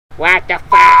What the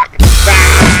fuck?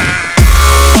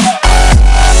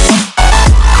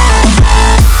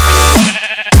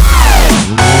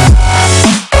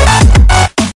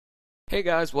 Hey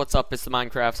guys, what's up? It's the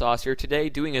Minecraft Sauce here today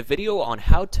doing a video on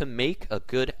how to make a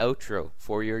good outro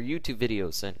for your YouTube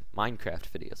videos and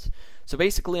Minecraft videos. So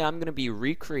basically I'm going to be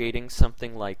recreating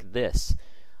something like this.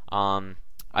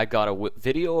 I got a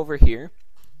video over here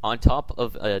on top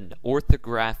of an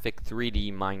orthographic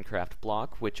 3D Minecraft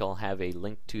block, which I'll have a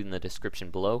link to in the description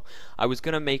below. I was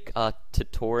going to make a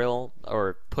tutorial,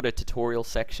 or put a tutorial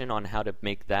section on how to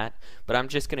make that, but I'm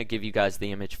just going to give you guys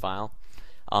the image file.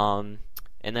 And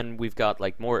then we've got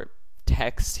like more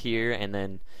text here, and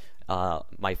then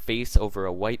my face over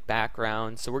a white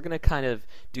background. So we're going to kind of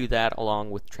do that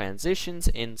along with transitions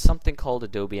in something called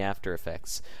Adobe After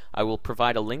Effects. I will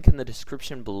provide a link in the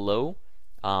description below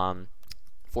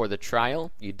for the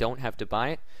trial. You don't have to buy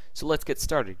it. So let's get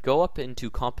started. Go up into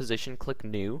Composition, click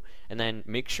New, and then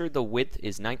make sure the width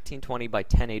is 1920 by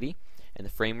 1080 and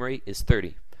the frame rate is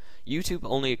 30. YouTube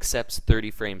only accepts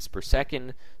 30 frames per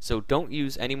second, so don't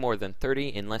use any more than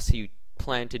 30 unless you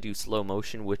plan to do slow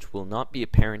motion, which will not be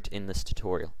apparent in this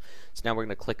tutorial. So now we're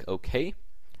going to click OK,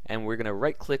 and we're going to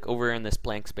right click over in this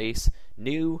blank space,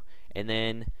 New, and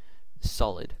then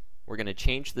Solid. We're going to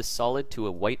change the solid to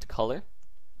a white color,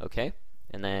 okay,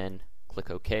 and then click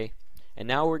OK. And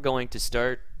now we're going to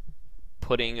start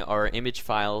putting our image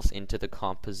files into the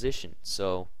composition.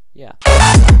 So yeah.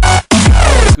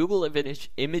 Google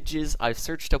Images, I've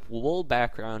searched up wool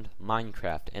background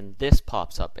Minecraft, and this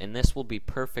pops up, and this will be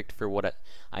perfect for what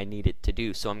I need it to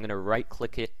do. So I'm going to right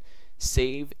click it,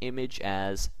 save image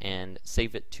as, and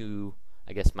save it to,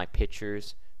 I guess, my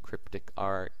pictures, cryptic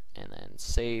art, and then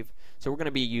save. So we're going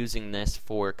to be using this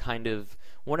for kind of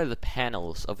one of the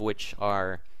panels of which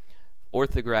our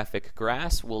orthographic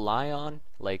grass will lie on.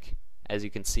 Like, as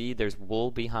you can see, there's wool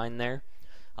behind there.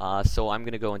 So I'm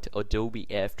going to go into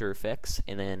Adobe After Effects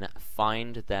and then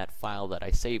find that file that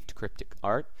I saved, cryptic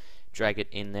art, drag it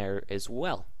in there as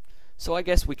well. So I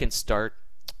guess we can start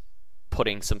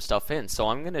putting some stuff in. So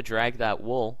I'm going to drag that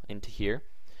wool into here,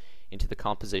 into the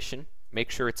composition, make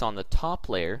sure it's on the top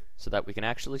layer so that we can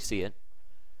actually see it,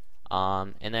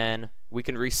 and then we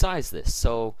can resize this.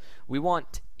 So we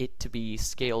want it to be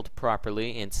scaled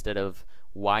properly instead of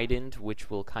widened,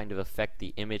 which will kind of affect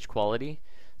the image quality.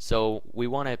 So we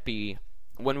want to be,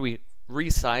 when we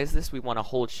resize this, we want to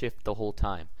hold shift the whole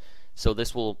time. So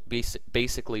this will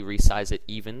basically resize it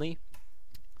evenly.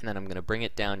 And then I'm going to bring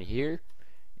it down here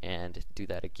and do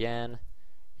that again.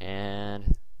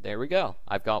 And there we go.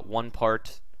 I've got one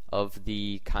part of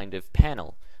the kind of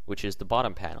panel, which is the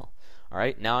bottom panel.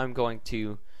 Alright, now I'm going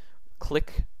to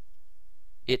click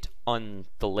it on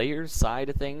the layers side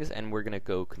of things, and we're going to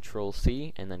go Control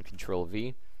C and then Control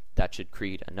V. That should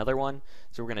create another one.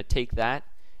 So we're going to take that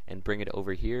and bring it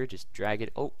over here, just drag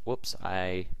it. Oh, whoops,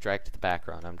 I dragged the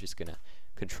background. I'm just going to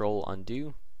Control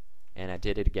Undo, and I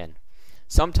did it again.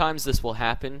 Sometimes this will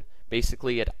happen.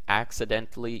 Basically, you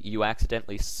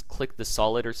accidentally click the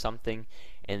solid or something,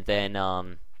 and then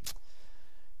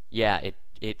yeah,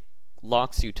 it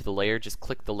locks you to the layer. Just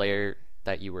click the layer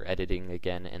that you were editing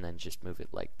again, and then just move it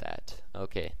like that.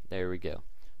 Okay, there we go.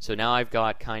 So now I've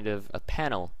got kind of a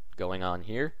panel going on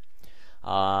here.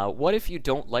 What if you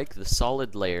don't like the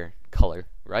solid layer color,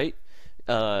 right?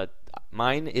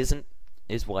 Mine isn't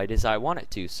as white as I want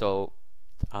it to, so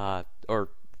or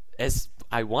as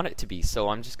I want it to be. So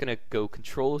I'm just gonna go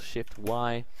Control Shift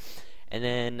Y and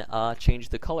then change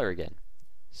the color again.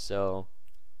 So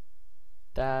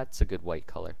that's a good white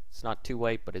color. It's not too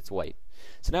white, but it's white.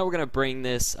 So now we're gonna bring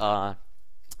this.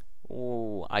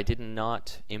 Oh, I did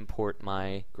not import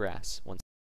my grass.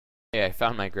 Okay, I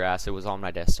found my grass. It was on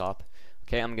my desktop.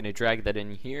 Okay, I'm going to drag that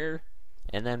in here,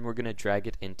 and then we're going to drag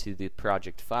it into the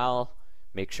project file,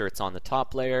 make sure it's on the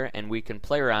top layer, and we can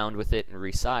play around with it and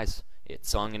resize it.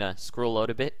 So I'm going to scroll out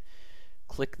a bit,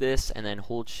 click this, and then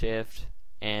hold shift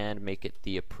and make it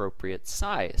the appropriate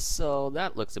size. So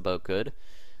that looks about good.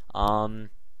 I'm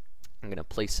going to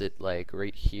place it like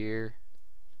right here.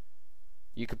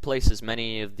 You could place as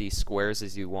many of these squares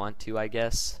as you want to, I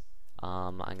guess.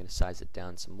 I'm going to size it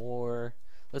down some more.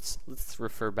 Let's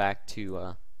refer back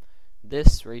to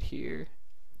this right here.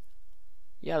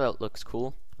 Yeah, that looks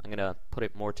cool. I'm going to put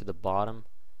it more to the bottom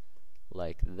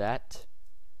like that.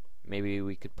 Maybe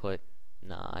we could put,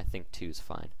 nah, I think 2 is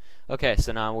fine. Okay,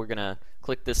 so now we're going to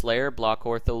click this layer, block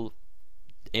ortho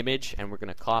image, and we're going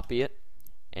to copy it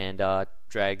and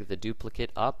drag the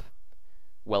duplicate up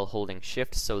while holding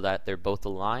shift so that they're both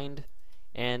aligned.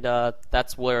 And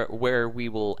that's where we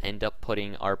will end up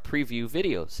putting our preview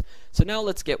videos. So now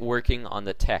let's get working on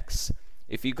the text.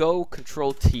 if you go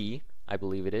Control T, I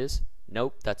believe it is.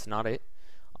 Nope, that's not it.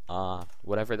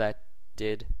 Whatever that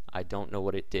did, I don't know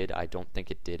what it did. I don't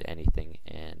think it did anything.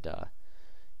 And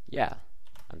yeah,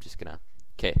 I'm just gonna.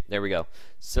 Okay, there we go.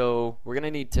 So we're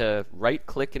gonna need to right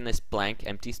click in this blank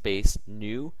empty space,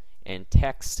 new, and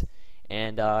text.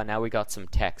 And now we got some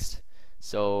text.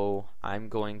 So I'm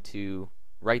going to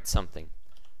write something.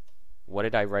 What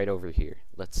did I write over here?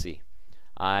 Let's see.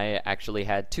 I actually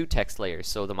had two text layers,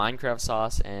 so the Minecraft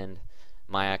sauce and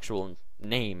my actual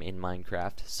name in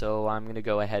Minecraft. So I'm going to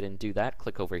go ahead and do that.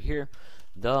 Click over here,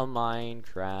 the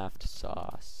Minecraft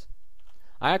sauce.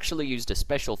 I actually used a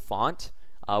special font,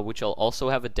 which I'll also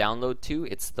have a download to.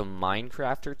 It's the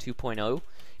Minecrafter 2.0.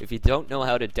 If you don't know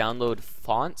how to download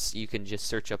fonts, you can just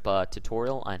search up a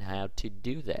tutorial on how to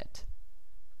do that.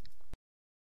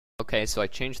 Okay, so I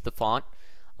changed the font.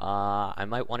 I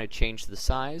might want to change the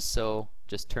size, so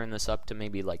just turn this up to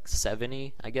maybe like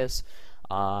 70, I guess.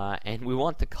 And we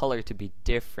want the color to be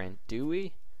different, do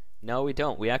we? No, we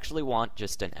don't. We actually want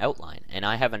just an outline. And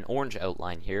I have an orange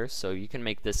outline here, so you can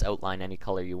make this outline any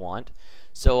color you want.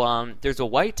 So there's a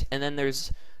white, and then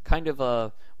there's kind of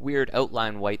a weird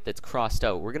outline white that's crossed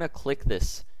out. We're going to click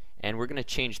this, and we're going to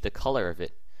change the color of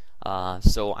it.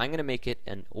 So I'm going to make it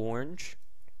an orange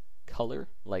color,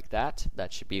 like that.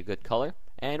 That should be a good color.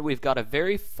 And we've got a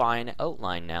very fine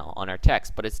outline now on our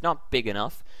text, but it's not big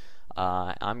enough.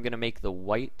 I'm going to make the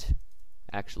white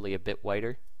actually a bit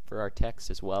whiter for our text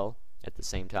as well at the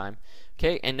same time.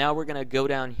 Okay, and now we're going to go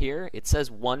down here. It says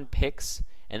 1 pix,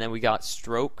 and then we got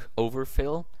stroke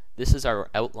overfill. This is our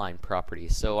outline property.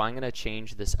 So I'm going to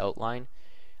change this outline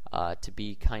to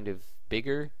be kind of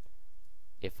bigger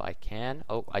if I can.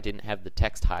 Oh, I didn't have the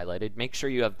text highlighted. Make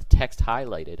sure you have the text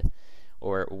highlighted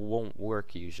or it won't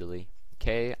work usually.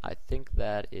 Okay, I think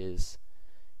that is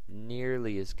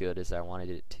nearly as good as I wanted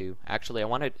it to. Actually, I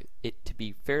wanted it to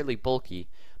be fairly bulky,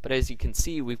 but as you can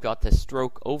see, we've got the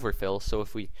stroke overfill, so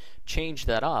if we change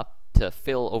that up to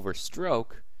fill over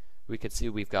stroke, we can see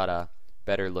we've got a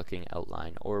better looking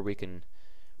outline, or we can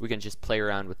just play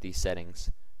around with these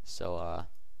settings. So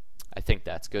I think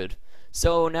that's good.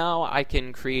 So now I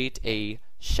can create a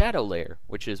shadow layer,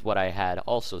 which is what I had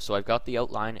also. So I've got the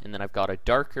outline, and then I've got a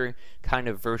darker kind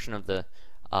of version of the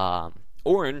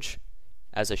orange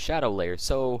as a shadow layer.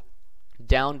 So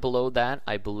down below that,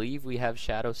 I believe we have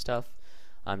shadow stuff.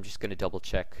 I'm just going to double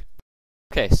check.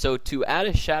 Okay, so to add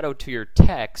a shadow to your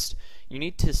text, you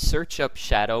need to search up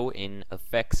shadow in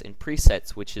effects and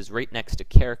presets, which is right next to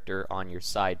character on your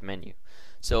side menu.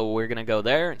 So we're going to go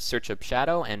there and search up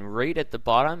shadow, and right at the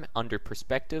bottom under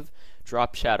perspective,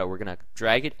 drop shadow. We're going to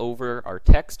drag it over our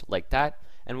text like that,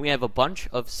 and we have a bunch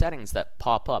of settings that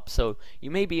pop up. So you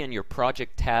may be in your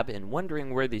project tab and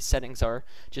wondering where these settings are.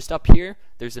 Just up here,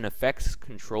 there's an effects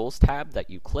controls tab that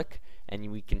you click, and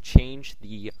we can change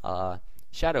the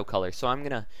shadow color. So I'm going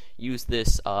to use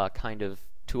this kind of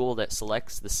tool that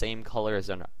selects the same color as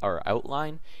our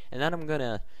outline, and then I'm going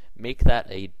to make that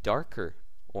a darker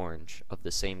orange of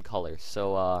the same color.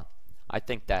 So I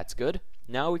think that's good.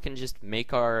 Now we can just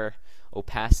make our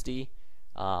opacity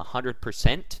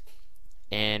 100%,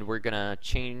 and we're gonna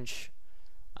change,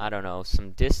 I don't know,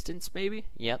 some distance maybe.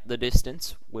 Yep, the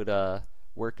distance would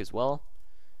work as well.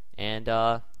 And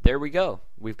there we go.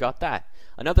 We've got that.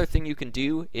 Another thing you can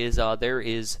do is there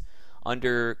is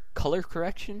under color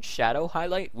correction, shadow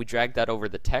highlight, we drag that over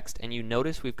the text, and you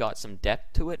notice we've got some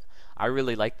depth to it. I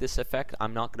really like this effect.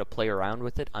 I'm not going to play around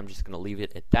with it. I'm just going to leave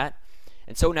it at that.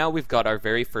 And so now we've got our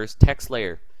very first text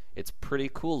layer. It's pretty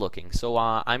cool looking. So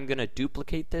I'm going to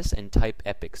duplicate this and type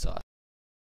epic sauce.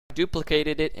 I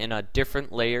duplicated it in a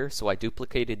different layer, so I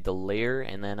duplicated the layer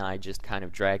and then I just kind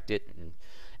of dragged it and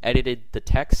edited the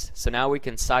text. So now we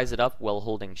can size it up while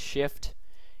holding shift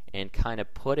and kind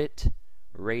of put it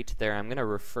right there. I'm going to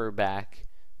refer back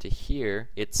to here.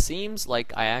 It seems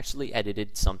like I actually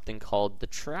edited something called the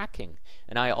tracking,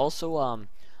 and I also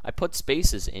I put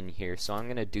spaces in here, so I'm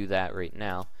going to do that right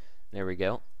now. There we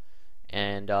go.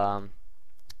 And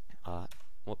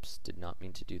whoops, did not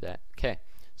mean to do that. Okay,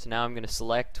 so now I'm going to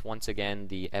select once again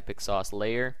the epic sauce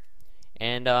layer,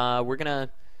 and we're going to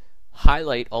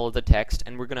highlight all of the text,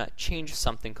 and we're going to change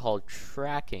something called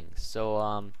tracking.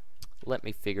 So let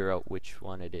me figure out which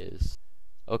one it is.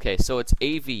 Okay, so it's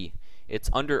AV. It's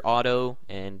under auto,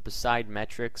 and beside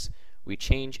metrics, we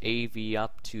change AV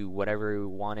up to whatever we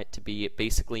want it to be. It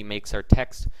basically makes our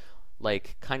text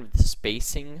like kind of the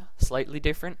spacing slightly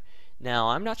different. Now,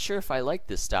 I'm not sure if I like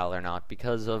this style or not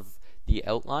because of the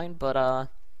outline, but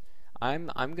I'm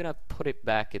gonna put it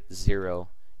back at 0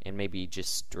 and maybe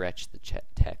just stretch the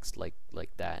text like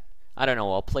that. I don't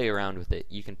know, I'll play around with it.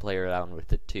 You can play around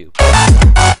with it too.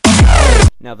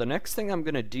 Now the next thing I'm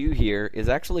gonna do here is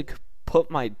actually put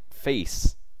my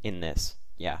face in this.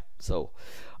 Yeah, so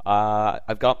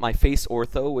I've got my face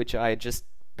ortho, which I just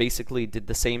basically did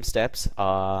the same steps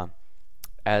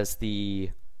as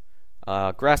the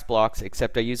grass blocks,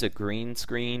 except I use a green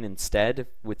screen instead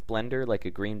with Blender, like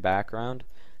a green background,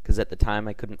 because at the time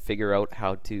I couldn't figure out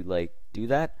how to like do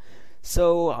that.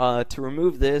 So to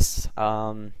remove this,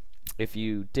 if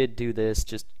you did do this,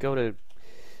 just go to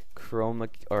chroma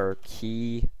or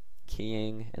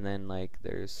keying, and then like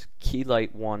there's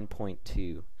keylight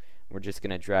 1.2. We're just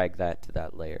gonna drag that to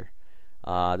that layer.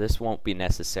 This won't be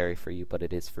necessary for you, but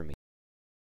it is for me.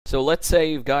 So let's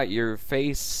say you've got your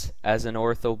face as an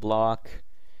ortho block,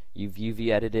 you've UV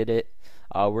edited it.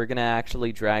 We're gonna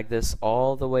actually drag this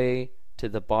all the way to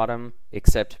the bottom,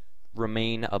 except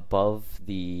remain above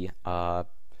the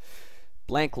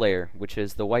blank layer, which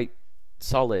is the white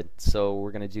solid. So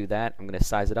we're gonna do that. I'm gonna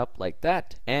size it up like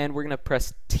that, and we're gonna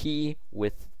press T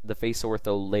with the face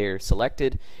ortho layer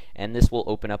selected, and this will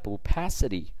open up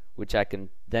opacity, which I can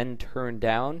then turn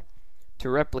down to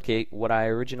replicate what I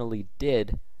originally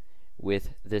did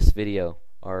with this video,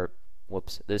 or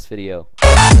whoops, this video.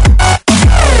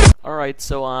 Alright,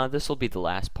 so this will be the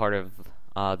last part of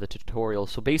the tutorial.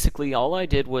 So basically all I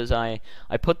did was I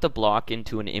put the block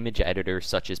into an image editor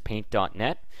such as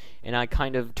paint.net, and I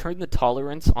kind of turned the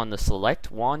tolerance on the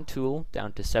select wand tool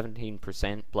down to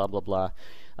 17%, blah blah blah.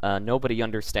 Nobody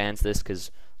understands this because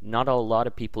not a lot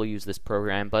of people use this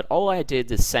program, but all I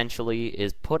did essentially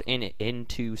is put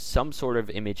into some sort of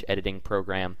image editing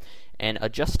program and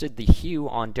adjusted the hue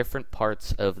on different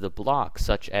parts of the block,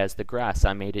 such as the grass.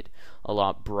 I made it a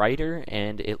lot brighter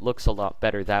and it looks a lot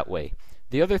better that way.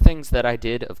 The other things that I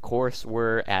did, of course,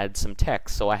 were add some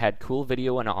text. So I had cool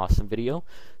video and awesome video,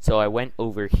 so I went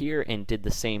over here and did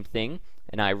the same thing,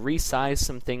 and I resized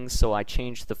some things, so I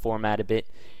changed the format a bit.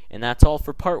 And that's all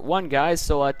for part 1, guys,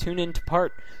 so tune in to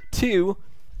part 2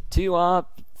 to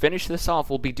finish this off.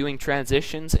 We'll be doing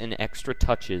transitions and extra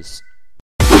touches.